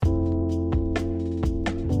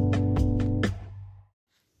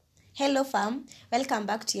Hello fam, welcome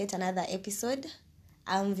back to yet another episode.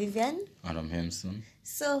 I'm Vivian. And I'm Hemston.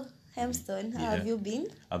 So, Hemston, how have you been?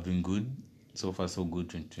 I've been good. So far so good,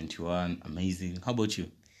 2021, amazing. How about you?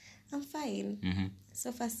 I'm fine.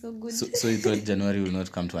 So far so good. So you thought January will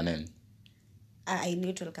not come to an end? I knew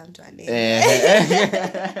it will come to an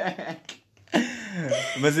end.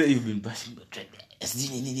 But you've been passing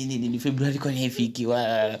February kwa haifiki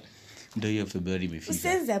wa ndio hiyo February imefika.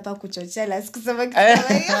 Usianze hapa kuchochela sikusema kitu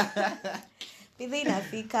kama hiyo. Bidhi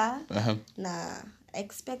inafika na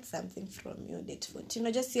expect something from you date for. You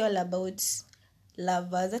know, just all about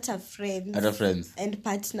lovers that are friends. And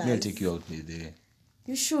partners. I'll take you out with the.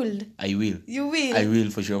 You should. I will. You will. I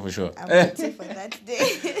will for sure. I'm waiting for that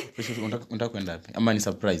day. For sure. Unataka kwenda wapi? Ama ni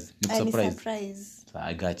surprise. Ni surprise. Surprise. So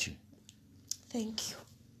I got you. Thank you.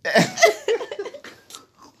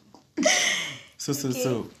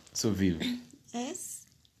 So Viv. Yes.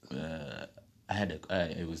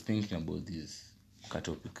 I was thinking about this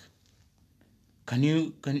topic. Can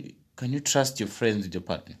you trust your friends with your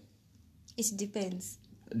partner? It depends.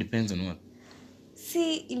 Depends on what?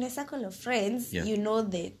 See, in a circle of friends, you know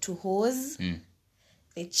the two hoes,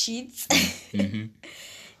 the cheats, and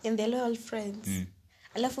the loyal friends.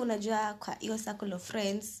 Alafu unajua kwa your circle of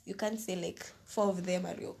friends, you can't say like 4 of them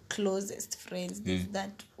are your closest friends. There's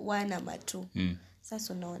that one ama 2.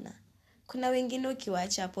 Sasa unaona. Kuna wengine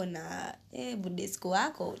ukiwaacha hapo na budesco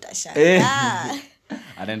wako utashangaa.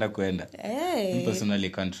 Anaenda kwenda. Me personally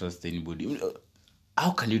can't trust anybody.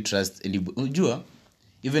 How can you trust anybody? Unajua,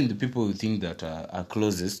 even the people who think that are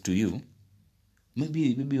closest to you,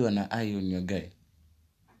 maybe wana eye on your guy.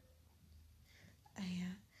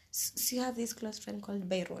 So you have this close friend called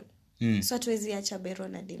Byron. So hatuwezi acha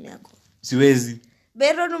Byron na demu yako. Siwezi.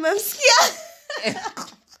 Byron umemsikia?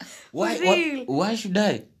 Why should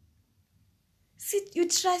I? See, you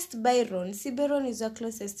trust Byron. See, Byron is your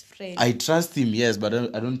closest friend. I trust him, yes, but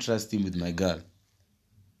I don't trust him with my girl.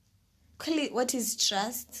 What is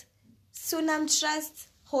trust? Sunam trust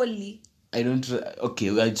wholly. I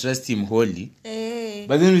trust him wholly.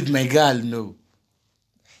 But then with my girl, no.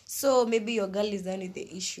 So maybe your girl is only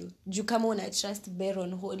the issue. Juu kama una trust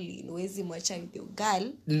Byron wholly, huwezi mwacha with your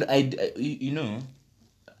girl. You know,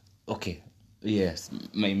 okay, yes,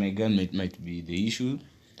 my girl might be the issue,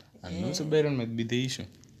 and also Byron might be the issue.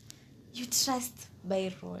 You trust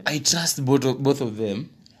Byron. I trust both of them.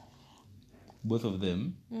 But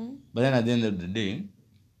then at the end of the day,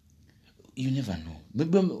 you never know.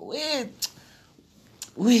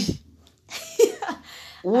 Wait.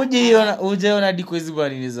 Ujeona dikwezi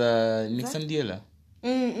bani ni za Nixon Diela.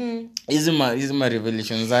 Hizi ma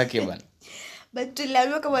revelations zake bana. But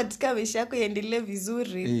tuliambiwa kama tukamesha yako iendelee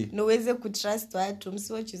vizuri, na uweze kutrust watu,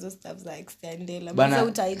 msiwatch hizo stuff za extendela. Bana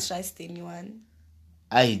utai trust anyone.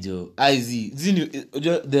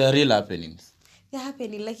 There are real happenings. Yeah,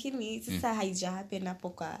 happening, lakini sasa haija happen hapo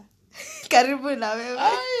kwa karibu na wewe.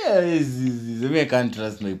 I can't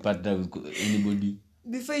trust my partner with anybody.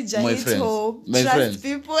 Before you just home, trust friends.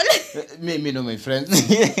 People. me know my friends.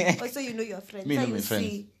 Also, you know your friends. Me know my friends.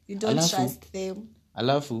 See, you don't trust them.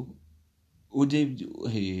 Alafu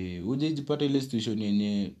ujipata ile situation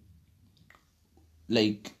yenye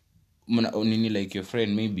like like your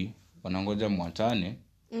friend maybe wanangoja mwatane.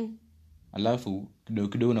 Alafu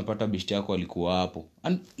kidogo unapata beshte yako alikuwa hapo.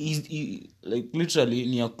 And like literally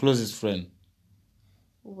ni your closest friend.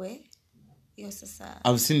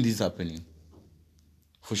 I've seen this happening.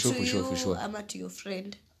 For sure. Ama to your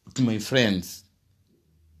friend? To my friends.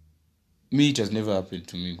 Me, it has never happened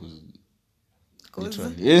to me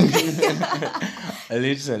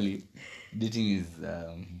literally dating is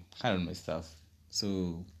kind of my stuff.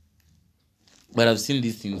 So, but I've seen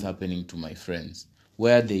these things happening to my friends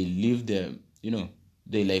where they leave them,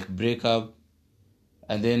 they like break up,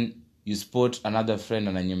 and then you spot another friend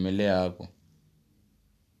ananyemelea hapo.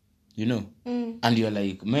 And you're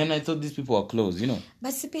like, man, I thought these people were close,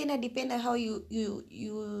 But sipe depend on how you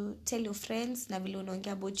tell your friends na vile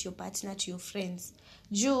unaongea about your partner to your friends.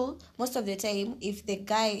 Most of the time, if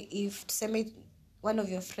tuseme one of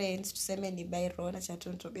your friends, tuseme ni Byron, acha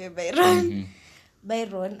tuntobie Byron.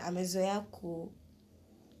 Byron amezoea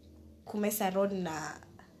kumesa road na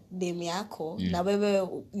dem yako na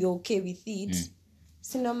wewe you're okay with it.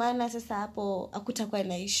 Sino maana sasa hapo hakutakuwa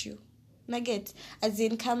na issue. Naget as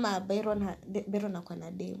in kama Byron ako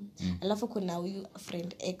na dem, alafu kuna huyu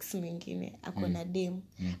friend X mwingine ako na dem,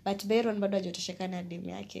 but Byron bado hajatosheka na dem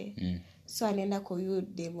yake, so anaenda kwa huyu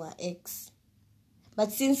dem wa X. But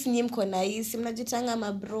since nyinyi mko na hii mnajitanga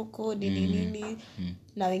mabroko nini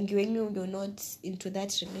na wengi you're not into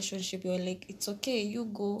that relationship, you're like it's okay, you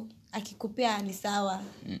go, akikupea ni sawa.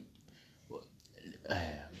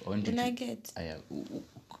 I want you And to, I get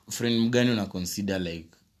friend mgani una consider like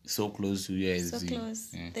so close to you as so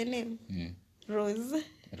close. The name Rose.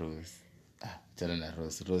 Tell na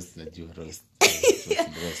Rose najua Rose.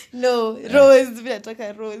 No, Rose. Mimi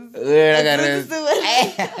nataka Rose. Rose. So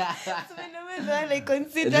whenever I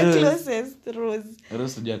consider Rose. closest Rose.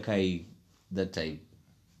 Rose unajua kai that type.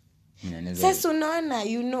 Sasa unaona,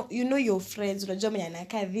 you know your friends, unajua mwenye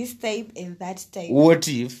anakaa this type and that type. What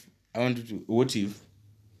if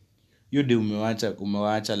you do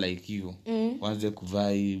umewacha like hivyo wanze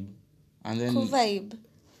kuvibe and then Vibe.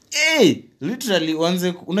 literally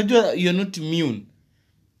wanze unajua you're not immune.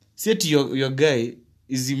 Set your guy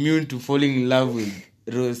is immune to falling in love with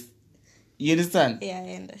Rose. You understand? Yeah,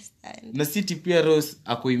 I understand. Na city pia Rose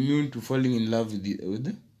ako immune to falling in love with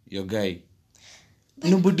your guy.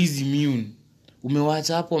 Nobody's immune.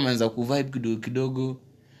 Umewacha hapo wameanza kuvibe kidogo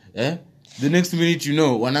the next minute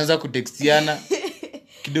wanaanza kutextiana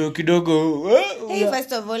kidogo. Hey,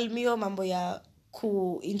 first of all, mio mambo ya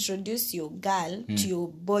introduce your girl to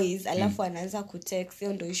your boys alafu anaanza kutext,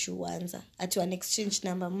 hiyo ndio issue huanza. Ati wana exchange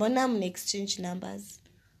number. Mbona mna exchange numbers?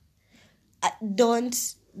 Don't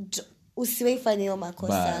usiwe fanya hiyo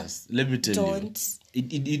makosa. Let me tell don't.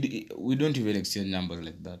 you. We don't even exchange numbers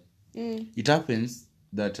like that. It happens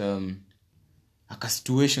that aka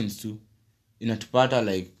situations too inatupata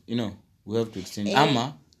like we have to exchange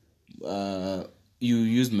ama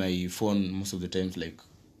you use my phone most of the times like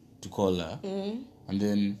to call her and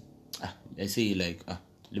then I say like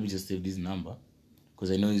let me just save this number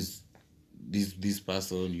because I know is this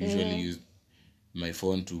person usually use my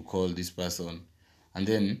phone to call this person and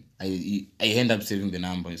then I end up saving the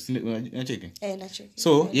number. You're checking?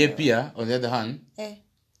 So pia on the other hand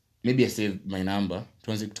maybe I save my number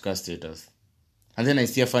tuanze kutuka status and then I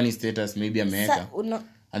see a funny status maybe ameweka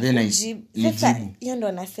and then nijibu. Hiyo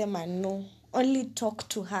ndo nasema no, only talk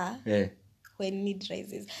to her when need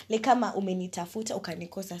rises. Like kama umenitafuta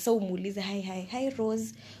ukanikosa so umuulize hi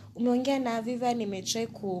Rose, umeongea na Viva, nimetry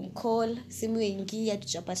kumcall simu ingia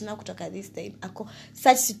tutapatana kutoka this time. Ako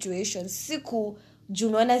such situations siku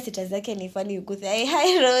junaona status zake ni funny you go say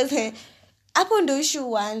hi Rose. Hapo ndio issue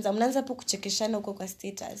huanza, mnaanza hapo kuchekeshana huko kwa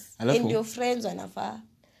status. And your friends wanafaa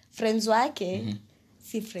friends wake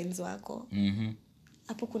si friends wako.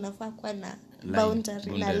 Hapo kunafaa kuwa na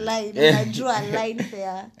boundary na line, unajua line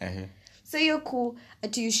there. So you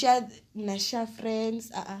share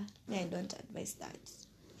friends. I don't advise that.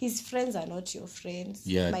 His friends are not your friends.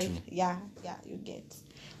 Yeah, you get.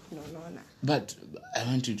 No. But I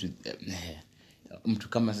want you to mtu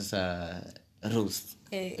kama sasa Rose.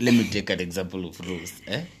 Let me take an example of Rose.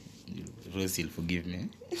 Rose, you'll forgive me.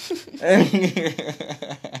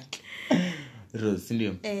 Rose,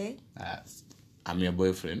 ndio. I'm your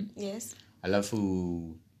boyfriend. Yes.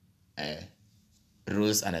 Alafu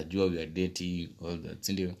Rose anajua we are dating all that,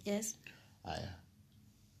 ndio. Yes.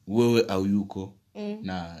 Wewe au yuko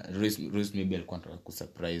na Rose maybe alikuwa anataka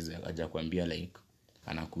kusurprise aje kuambia like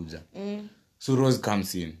anakuja. So Rose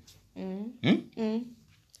comes in.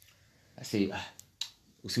 I say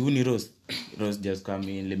usiuni Rose just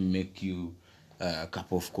come in, let me make you a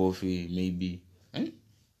cup of coffee maybe.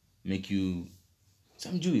 Make you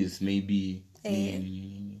some juice maybe.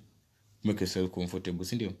 Make yourself comfortable,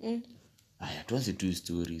 si ndio? Tuanze tu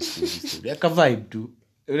story. Aka vibe tu.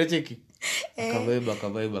 Unacheki? Aka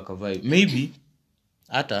vibe. Maybe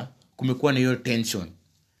hata kumekuwa na hiyo tension.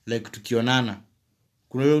 Like tukionana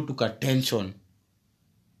kuna hiyo tuka tension.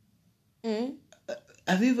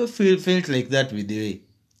 Have you ever felt like that with the way?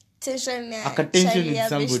 Tension with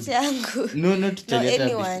somebody. No, not to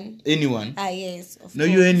anyone. Yes, of no,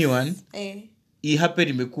 course. You anyone. Hii happen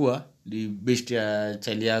imekuwa ni best ya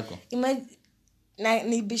chali yako.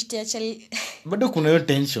 Ni best ya chali. Bado kuna hiyo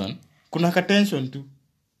tension. Kuna ka tension tu.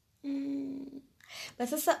 But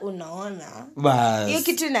sasa unaona. Bas. Hiyo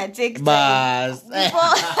kitu ina take time. Bas.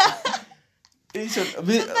 Tension.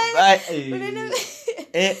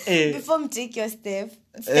 Before take your step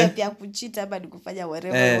ya kuchita bado kufanya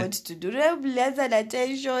whatever you want to do. Relax na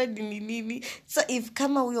tension nini. So if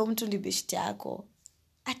kama huyo mtu ni best yako,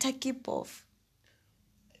 ata keep off.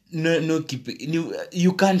 No keep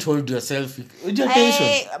you can't hold yourself with your tension.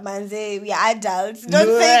 Hey manze, we are adults.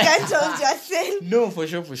 Don't say you can't hold yourself. No, for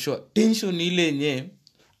sure. Tension ile yenye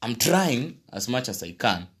I'm trying as much as I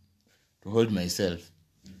can to hold myself.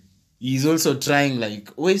 He's also trying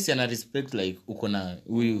like always ana respect like uko na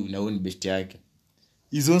huyu na huyu best yake.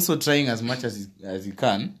 He's also trying as much as he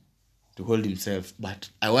can to hold himself, but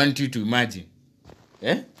I want you to imagine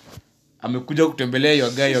amekuja kutembelea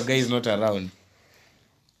your guy is not around.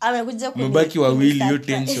 Amekuja mbaki wawili hiyo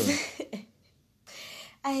tension.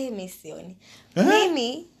 mi sioni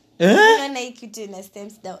mimi naona hii kitu ina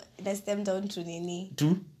stem down to nini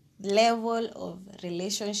to level of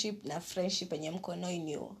relationship na friendship yenye mkono in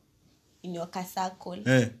your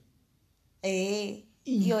circle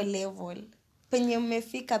hiyo level penye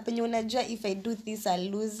umefika penye unajua if I do this I'll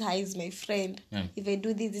lose her is my friend if I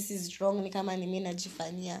do this is wrong ni kama ni mimi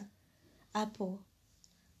najifanyia hapo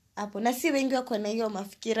na si wengi wako na hiyo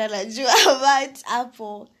mafikira najua but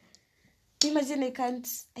hapo imagine I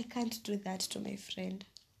can't do that to my friend.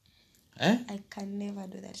 I can never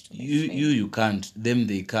do that to my friend. You can't, them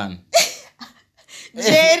they can.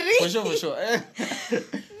 Jerry. For sure.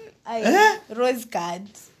 Rose card.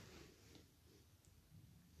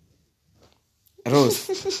 Rose,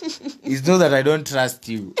 it's not that I don't trust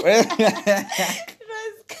you. Rose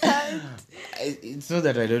card. It's not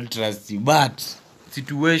that I don't trust you, but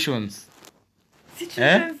situations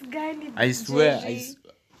gani? I swear,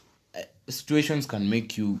 situations can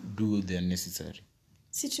make you do the necessary.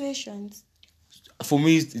 Situations. For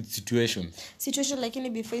me, it's situation. Situation, lakini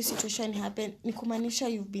before situation happen, ni kumaanisha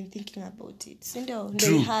you've been thinking about it. Ndio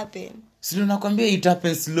it happen. Sio nakwambia it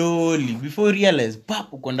happens slowly before you realize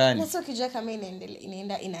pap uko ndani. Sasa ukijua kama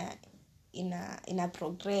inaenda ina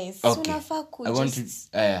progress. Okay. Unafaa ku I want to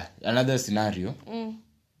another scenario.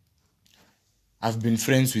 I've been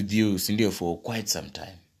friends with you sindio for quite some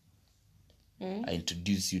time. I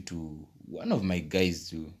introduced you to one of my guys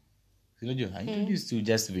too. I introduced you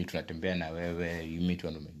just to tunatembea na wewe, you meet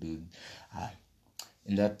one of my dudes.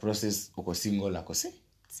 In that process uko single ako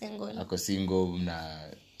single na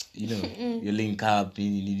you link up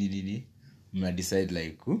ni mna decide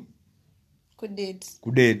like could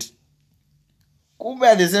date. Kumbe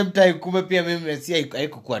at the same time kumbe pia mimi si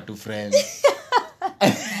haikuwa tu friends.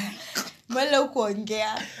 Mbona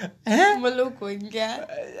ukoongea?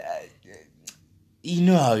 You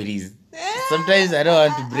know how it is. Sometimes I don't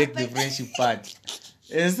want to break the friendship part.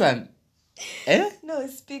 Listen. No,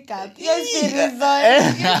 speak up. Yes, reason.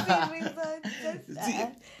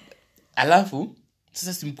 Alafu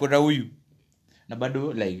sasa simkona huyu. Na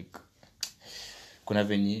bado like kuna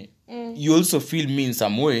venye you also feel me in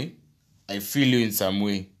some way, I feel you in some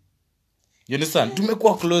way. You understand?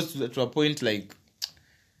 Tumekuwa close to a point like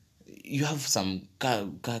you have some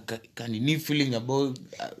kind of feeling about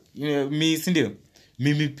me sindio?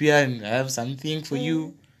 Mimi pia I have something for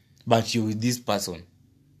you, but you're with this person.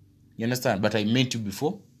 You understand? But I met you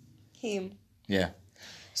before him. Yeah.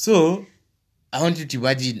 So I want you to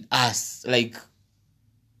imagine us like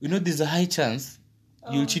there's a high chance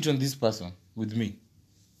you'll cheat on this person with me.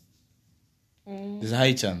 There's a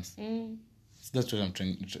high chance. So that's what I'm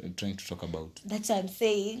trying to talk about. That's what I'm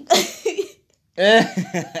saying.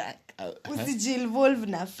 Usijinvolve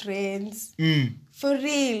na friends. For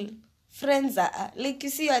real. Friends are like you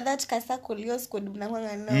see you are that kasako leo squad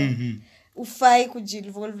mnakwanga nao. Ufai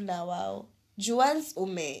kujinvolve na wao. Once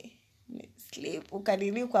sleep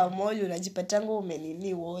ukanini kwa moyo unajipatango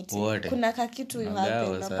umenini wote. Kuna kakitu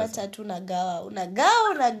hapo unapata tu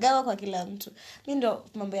unagawa kwa kila mtu. Mimi ndo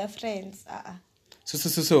mambo ya friends.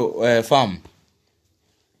 So fam,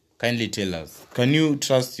 kindly tell us, can you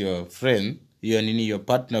trust your friend, your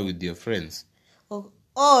partner with your friends?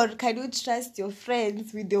 Or can you trust your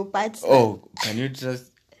friends with your partner? Oh, can you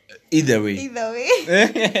trust either way?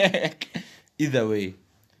 Either way.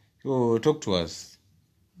 So talk to us.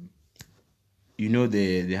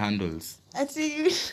 The handles. I see you.